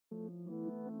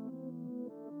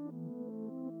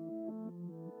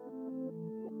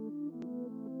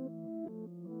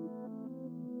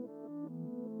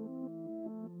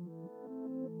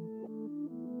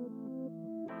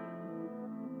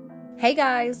Hey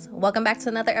guys, welcome back to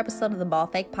another episode of the Ball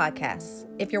Fake Podcast.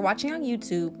 If you're watching on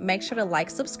YouTube, make sure to like,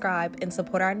 subscribe, and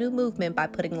support our new movement by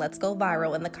putting Let's Go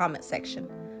Viral in the comment section.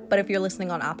 But if you're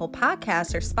listening on Apple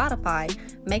Podcasts or Spotify,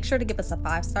 make sure to give us a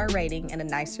 5-star rating and a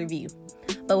nice review.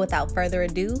 But without further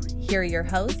ado, here are your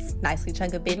hosts, Nicely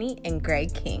Chunga Benny and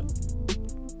Greg King.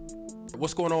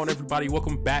 What's going on, everybody?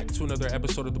 Welcome back to another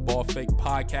episode of the Ball Fake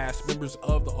Podcast, members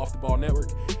of the Off the Ball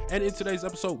Network. And in today's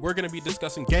episode, we're going to be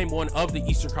discussing Game 1 of the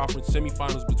Eastern Conference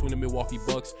semifinals between the Milwaukee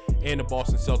Bucks and the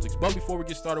Boston Celtics. But before we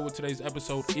get started with today's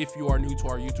episode, if you are new to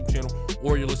our YouTube channel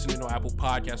or you're listening on Apple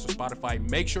Podcasts or Spotify,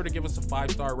 make sure to give us a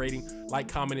 5-star rating, like,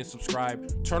 comment, and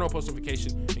subscribe, turn on post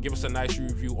notifications, and give us a nice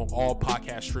review on all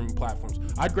podcast streaming platforms.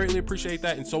 I'd greatly appreciate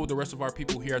that, and so would the rest of our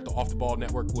people here at the Off the Ball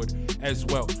Network would as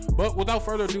well. But without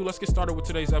further ado, let's get started with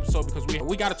today's episode because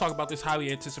we got to talk about this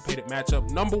highly anticipated matchup.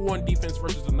 Number 1 defense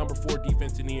versus the number 4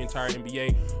 defense in the entire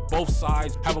NBA. Both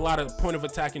sides have a lot of point of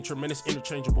attack and tremendous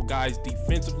interchangeable guys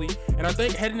defensively. And I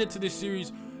think heading into this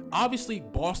series, obviously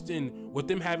Boston, with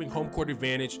them having home court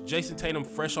advantage, Jayson Tatum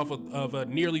fresh off of a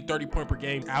nearly 30-point per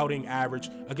game outing average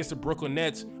against the Brooklyn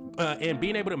Nets, and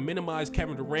being able to minimize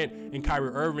Kevin Durant and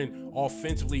Kyrie Irving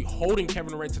offensively, holding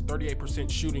Kevin Durant to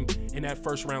 38% shooting in that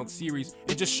first round series,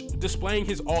 and just displaying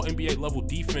his all-NBA level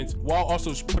defense while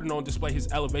also putting on display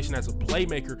his elevation as a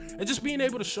playmaker, and just being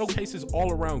able to showcase his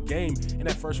all-around game in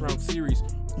that first round series,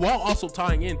 while also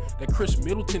tying in that Chris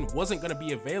Middleton wasn't going to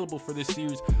be available for this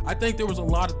series. I think there was a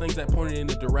lot of things that pointed in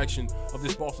the direction of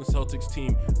this Boston Celtics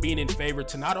team being in favor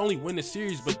to not only win the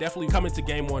series, but definitely come into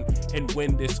Game 1 and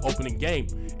win this opening game.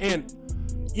 And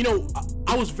you know,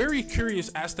 I was very curious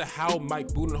as to how Mike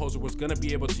Budenholzer was going to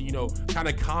be able to, kind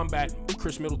of combat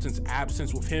Chris Middleton's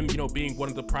absence, with him, being one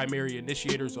of the primary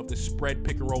initiators of the spread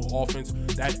pick and roll offense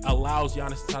that allows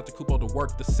Giannis Antetokounmpo to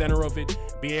work the center of it,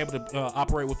 be able to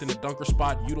operate within the dunker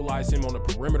spot, utilize him on the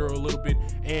perimeter a little bit,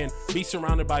 and be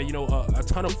surrounded by, a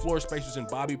ton of floor spacers in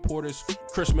Bobby Portis,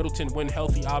 Chris Middleton when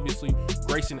healthy, obviously,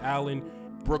 Grayson Allen,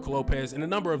 Brook Lopez, and a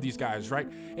number of these guys,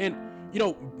 right? And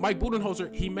Mike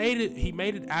Budenholzer, he made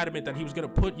it adamant that he was going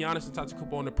to put Giannis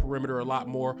Antetokounmpo on the perimeter a lot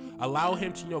more, allow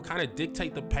him to, kind of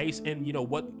dictate the pace and,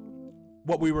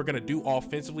 what we were going to do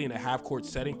offensively in a half-court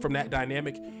setting from that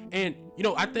dynamic. And,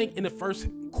 I think in the first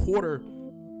quarter,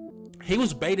 he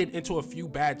was baited into a few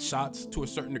bad shots to a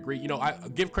certain degree. I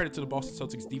give credit to the Boston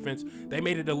Celtics defense. They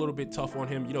made it a little bit tough on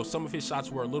him. Some of his shots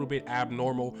were a little bit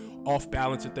abnormal, off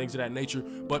balance and things of that nature.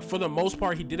 But for the most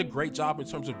part, he did a great job in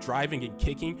terms of driving and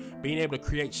kicking, being able to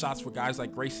create shots for guys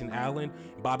like Grayson Allen,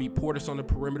 Bobby Portis on the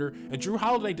perimeter. And Drew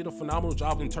Holiday did a phenomenal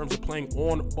job in terms of playing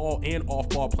on ball and off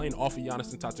ball, playing off of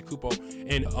Giannis Antetokounmpo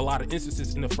in a lot of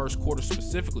instances in the first quarter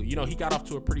specifically. He got off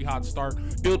to a pretty hot start,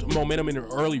 built momentum in an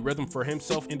early rhythm for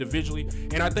himself individually.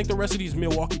 And I think the rest of these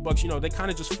Milwaukee Bucks, they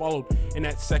kind of just followed in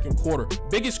that second quarter.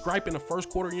 Biggest gripe in the first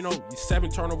quarter,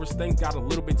 7 turnovers, things got a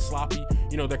little bit sloppy.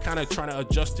 They're kind of trying to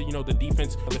adjust to, the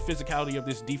defense, the physicality of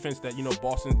this defense that,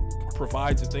 Boston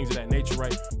provides and things of that nature,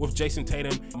 right? With Jayson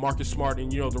Tatum, Marcus Smart,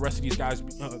 and, the rest of these guys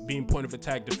being point of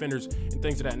attack defenders and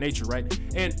things of that nature, right?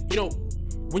 And,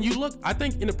 when you look, I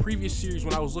think in the previous series,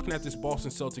 when I was looking at this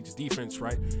Boston Celtics defense,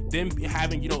 right, them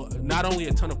having, not only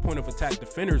a ton of point of attack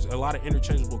defenders, a lot of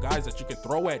interchangeable guys that you can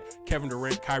throw at Kevin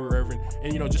Durant, Kyrie Irving,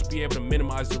 and, just be able to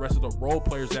minimize the rest of the role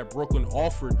players that Brooklyn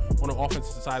offered on the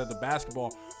offensive side of the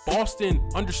basketball. Boston,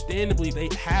 understandably, they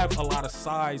have a lot of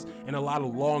size and a lot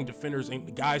of long defenders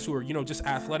and guys who are, just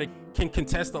athletic, can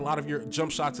contest a lot of your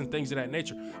jump shots and things of that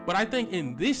nature. But I think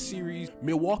in this series,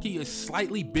 Milwaukee is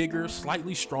slightly bigger,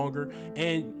 slightly stronger,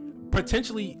 and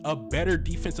potentially a better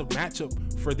defensive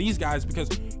matchup for these guys, because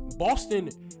Boston,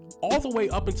 all the way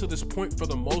up until this point, for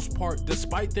the most part,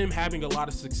 despite them having a lot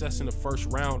of success in the first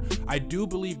round, I do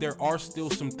believe there are still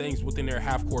some things within their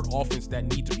half-court offense that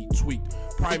need to be tweaked.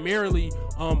 Primarily,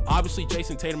 obviously,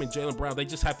 Jayson Tatum and Jaylen Brown, they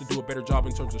just have to do a better job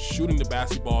in terms of shooting the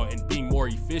basketball and being more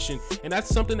efficient. And that's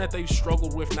something that they've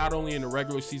struggled with not only in the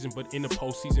regular season, but in the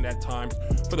postseason at times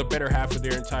for the better half of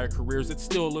their entire careers. It's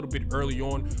still a little bit early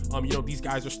on. These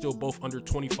guys are still both under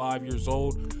 25 years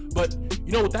old. But,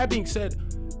 with that being said,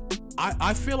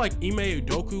 I feel like Ime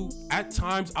Udoka, at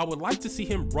times, I would like to see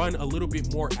him run a little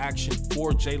bit more action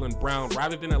for Jaylen Brown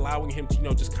rather than allowing him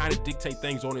to, just kind of dictate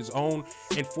things on his own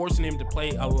and forcing him to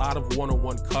play a lot of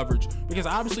one-on-one coverage. Because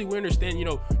obviously we understand,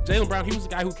 Jaylen Brown, he was a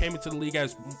guy who came into the league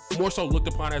as more so looked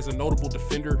upon as a notable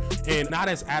defender and not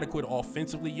as adequate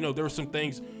offensively. There were some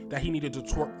things that he needed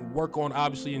to work on,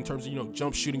 obviously, in terms of,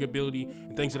 jump shooting ability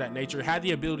and things of that nature. Had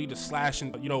the ability to slash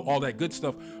and, all that good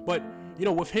stuff. But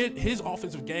with his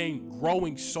offensive game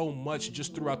growing so much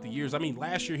just throughout the years. I mean,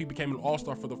 last year he became an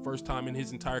all-star for the first time in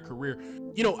his entire career.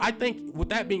 I think with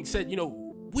that being said,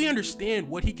 we understand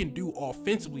what he can do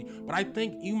offensively, but I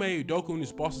think Ime Udoka and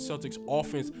his Boston Celtics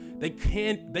offense,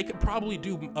 they could probably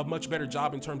do a much better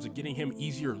job in terms of getting him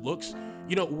easier looks.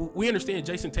 You know, we understand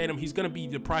Jayson Tatum, he's going to be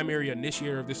the primary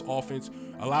initiator of this offense,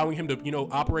 allowing him to, you know,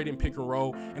 operate in pick and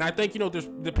roll. And I think, you know,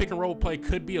 the pick and roll play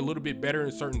could be a little bit better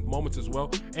in certain moments as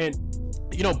well. And,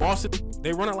 you know, Boston,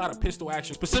 they run a lot of pistol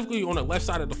action, specifically on the left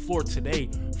side of the floor today,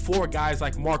 for guys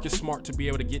like Marcus Smart to be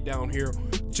able to get down here,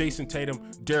 Jayson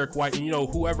Tatum, Derek White, and, you know,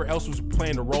 whoever else was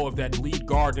playing the role of that lead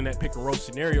guard in that pick and roll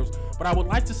scenarios. But I would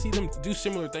like to see them do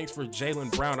similar things for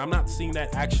Jaylen Brown. I'm not seeing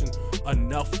that action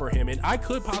enough for him, and I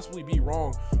could possibly be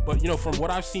wrong, but, you know, from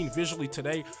what I've seen visually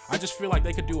today, I just feel like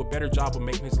they could do a better job of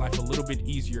making his life a little bit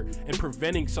easier and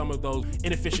preventing some of those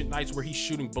inefficient nights where he's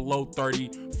shooting below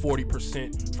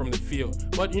 30-40% from the field.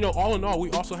 But, you know, all in all,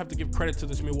 we also have to give credit to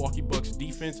this Milwaukee Bucks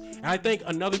defense. And I think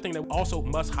another thing that we also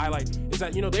must highlight is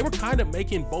that, you know, they were kind of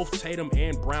making both Tatum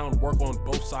and Brown work on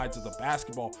both sides of the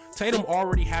basketball. Tatum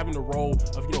already having the role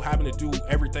of, you know, having to do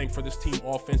everything for this team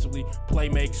offensively, play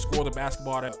make, score the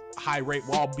basketball at a high rate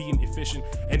while being efficient,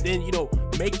 and then, you know,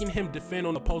 making him defend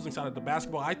on the opposing side of the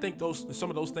basketball. I think some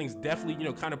of those things definitely, you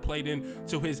know, kind of played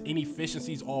into his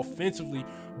inefficiencies offensively.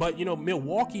 But, you know,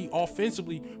 Milwaukee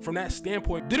offensively, from that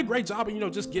standpoint, did a great job of, you know,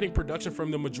 just getting production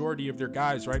from the majority of their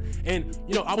guys, right? And,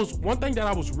 you know, one thing that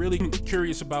I was really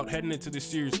curious about heading into this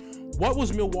series, what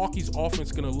was Milwaukee's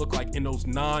offense going to look like in those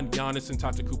non-Giannis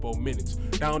Antetokounmpo minutes?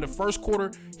 Now, in the first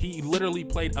quarter, he literally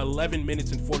played 11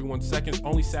 minutes and 41 seconds,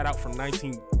 only sat out for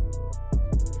 19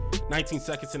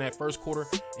 seconds in that first quarter,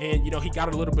 and, you know, he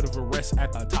got a little bit of a rest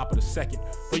at the top of the second.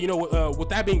 But, you know, with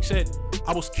that being said,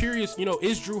 I was curious, you know,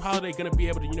 is Jrue Holiday going to be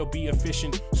able to, you know, be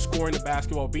efficient scoring the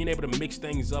basketball, being able to mix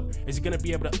things up? Is he going to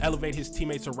be able to elevate his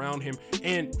teammates around him?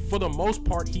 And for the most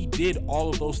part, he did all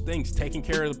of those things, taking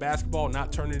care of the basketball,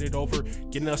 not turning it over,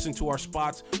 getting us into our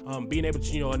spots, being able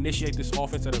to, you know, initiate this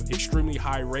offense at an extremely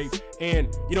high rate.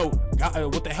 And, you know,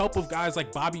 with the help of guys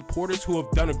like Bobby Portis, who have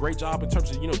done a great job in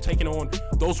terms of, you know, taking on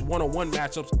those one-on-one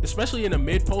matchups, especially in the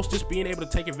mid-post, just being able to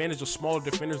take advantage of smaller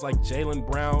defenders like Jaylen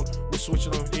Brown. We're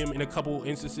switching on him in a couple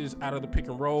instances out of the pick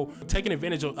and roll, taking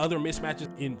advantage of other mismatches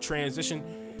in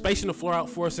transition, spacing the floor out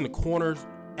for us in the corners.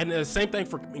 And the same thing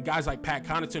for guys like Pat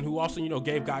Connaughton, who also, you know,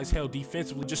 gave guys hell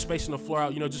defensively, just spacing the floor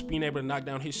out, you know, just being able to knock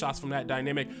down his shots from that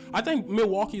dynamic. I think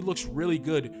Milwaukee looks really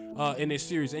good in this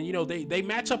series. And, you know, they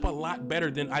match up a lot better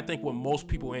than I think what most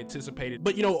people anticipated.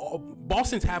 But, you know,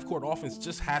 Boston's half-court offense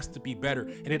just has to be better.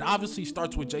 And it obviously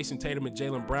starts with Jayson Tatum and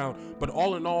Jaylen Brown. But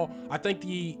all in all, I think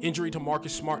the injury to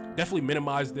Marcus Smart definitely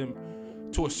minimized them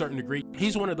to a certain degree.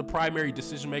 He's one of the primary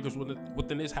decision makers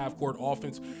within his half-court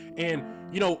offense. And,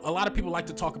 you know, a lot of people like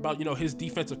to talk about, you know, his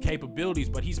defensive capabilities,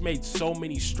 but he's made so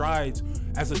many strides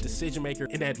as a decision maker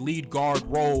in that lead guard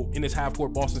role in this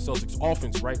half-court Boston Celtics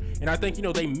offense, right? And I think, you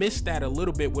know, they missed that a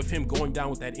little bit with him going down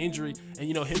with that injury and,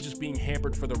 you know, him just being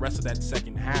hampered for the rest of that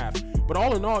second half. But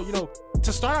all in all, you know,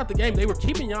 to start out the game, they were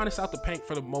keeping Giannis out the paint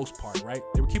for the most part, right?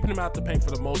 They were keeping him out the paint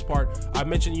for the most part. I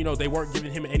mentioned, you know, they weren't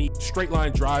giving him any straight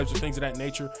line drives or things of that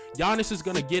nature. Giannis is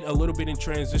going to get a little bit in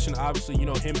transition. Obviously, you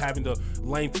know, him having the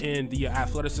length and the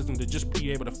athleticism to just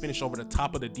be able to finish over the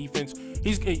top of the defense.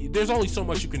 There's only so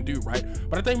much you can do, right?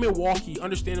 But I think Milwaukee,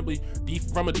 understandably,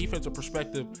 from a defensive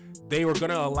perspective, they were going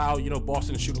to allow, you know,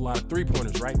 Boston to shoot a lot of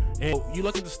three-pointers, right? And you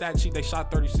look at the stat sheet, they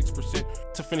shot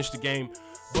 36% to finish the game.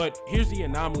 But here's the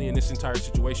anomaly in this entire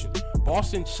situation.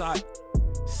 Boston shot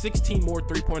 16 more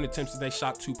three-point attempts than they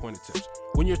shot two-point attempts.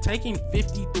 When you're taking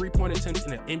 50 three-point attempts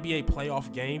in an NBA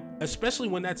playoff game, especially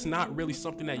when that's not really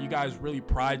something that you guys really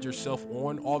pride yourself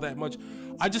on all that much,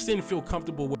 I just didn't feel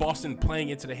comfortable with Boston playing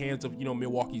into the hands of, you know,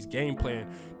 Milwaukee's game plan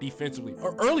defensively.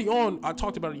 Early on, I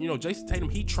talked about it, you know, Jayson Tatum,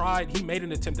 he made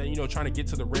an attempt at, you know, trying to get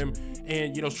to the rim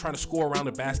and, you know, trying to score around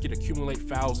the basket, accumulate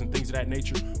fouls and things of that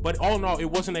nature. But all in all, it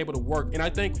wasn't able to work. And I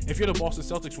think if you're the Boston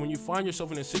Celtics, when you find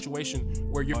yourself in a situation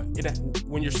where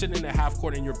when you're sitting in the half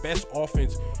court and your best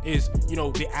offense is, you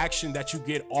know, the action that you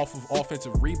get off of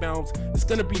offensive rebounds, it's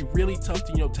going to be really tough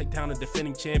to, you know, take down the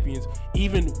defending champions,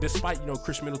 even despite, you know,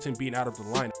 Chris Middleton being out of the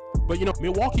lineup. But, you know,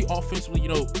 Milwaukee offensively, you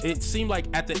know, it seemed like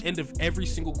at the end of every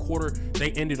single quarter,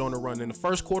 they ended on a run. In the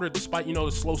first quarter, despite, you know,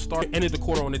 the slow start, ended the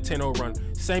quarter on a 10-0 run.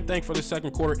 Same thing for the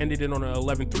second quarter, ended it on an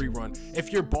 11-3 run.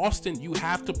 If you're Boston, you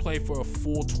have to play for a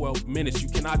full 12 minutes. You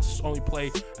cannot just only play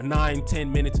a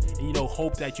 9-10 minutes and, you know,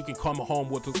 hope that you can come home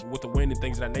with a win and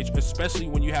things of that nature, especially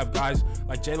when you have guys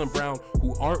like Jaylen Brown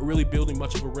who aren't really building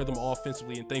much of a rhythm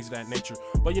offensively and things of that nature.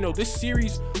 But, you know, this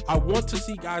series, I want to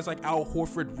see guys like Al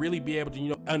Horford really be able to, you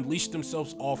know, unleash unleashed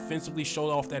themselves offensively,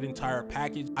 showed off that entire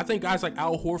package. I think guys like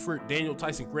Al Horford, Daniel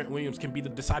Tyson, Grant Williams can be the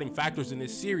deciding factors in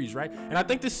this series, right? And I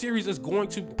think this series is going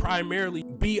to primarily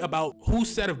be about whose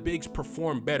set of bigs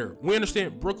perform better. We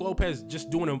understand Brook Lopez just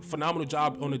doing a phenomenal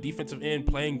job on the defensive end,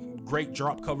 playing great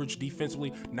drop coverage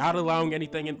defensively, not allowing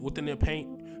anything within the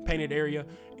painted area.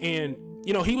 And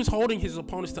you know, he was holding his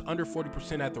opponents to under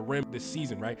 40% at the rim this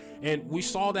season, right? And we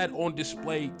saw that on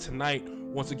display tonight,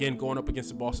 once again, going up against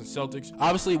the Boston Celtics.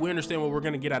 Obviously, we understand what we're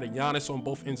going to get out of Giannis on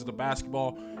both ends of the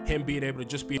basketball. Him being able to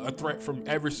just be a threat from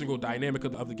every single dynamic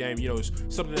of the game, you know, is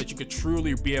something that you could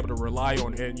truly be able to rely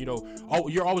on. And, you know,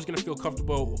 you're always going to feel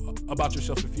comfortable about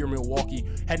yourself if you're Milwaukee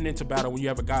heading into battle when you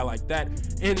have a guy like that.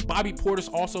 And Bobby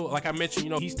Portis also, like I mentioned,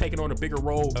 you know, he's taking on a bigger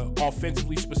role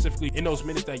offensively, specifically in those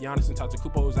minutes that Giannis and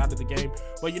Antetokounmpo is out of the game.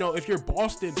 But, you know, if you're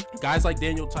Boston, guys like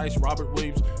Daniel Tice, Robert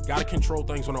Williams, got to control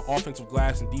things on the offensive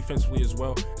glass and defensively as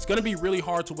well. It's going to be really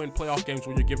hard to win playoff games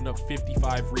when you're giving up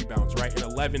 55 rebounds, right, and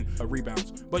 11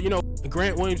 rebounds. But, you know,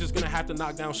 Grant Williams is going to have to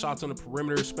knock down shots on the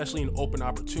perimeter, especially in open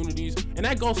opportunities. And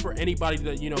that goes for anybody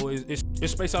that, you know, is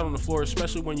spaced out on the floor,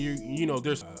 especially when you know,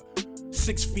 there's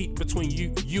 6 feet between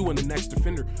you and the next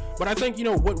defender. But I think, you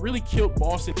know, what really killed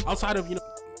Boston, outside of, you know,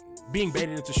 being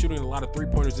baited into shooting a lot of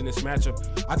three-pointers in this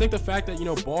matchup, I think the fact that, you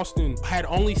know, Boston had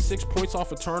only 6 points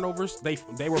off of turnovers,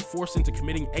 they were forced into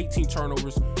committing 18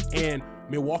 turnovers, and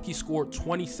Milwaukee scored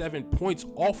 27 points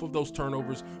off of those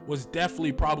turnovers, was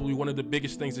definitely probably one of the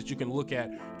biggest things that you can look at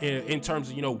in terms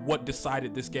of, you know, what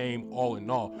decided this game all in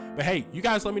all. But hey, you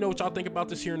guys let me know what y'all think about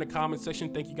this here in the comment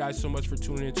section. Thank you guys so much for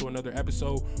tuning in to another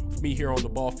episode of me here on the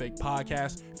Ball Fake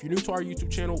Podcast. If you're new to our YouTube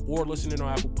channel or listening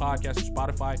on Apple Podcasts or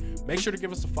Spotify, make sure to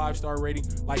give us a 5-star rating,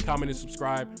 like, comment, and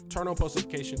subscribe, turn on post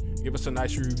notification, give us a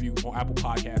nice review on Apple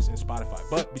Podcasts and Spotify.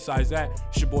 But besides that,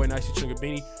 it's your boy Nicey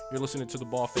Chungabini. You're listening to the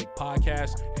Ball Fake Podcast,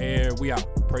 and we out.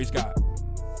 Praise God.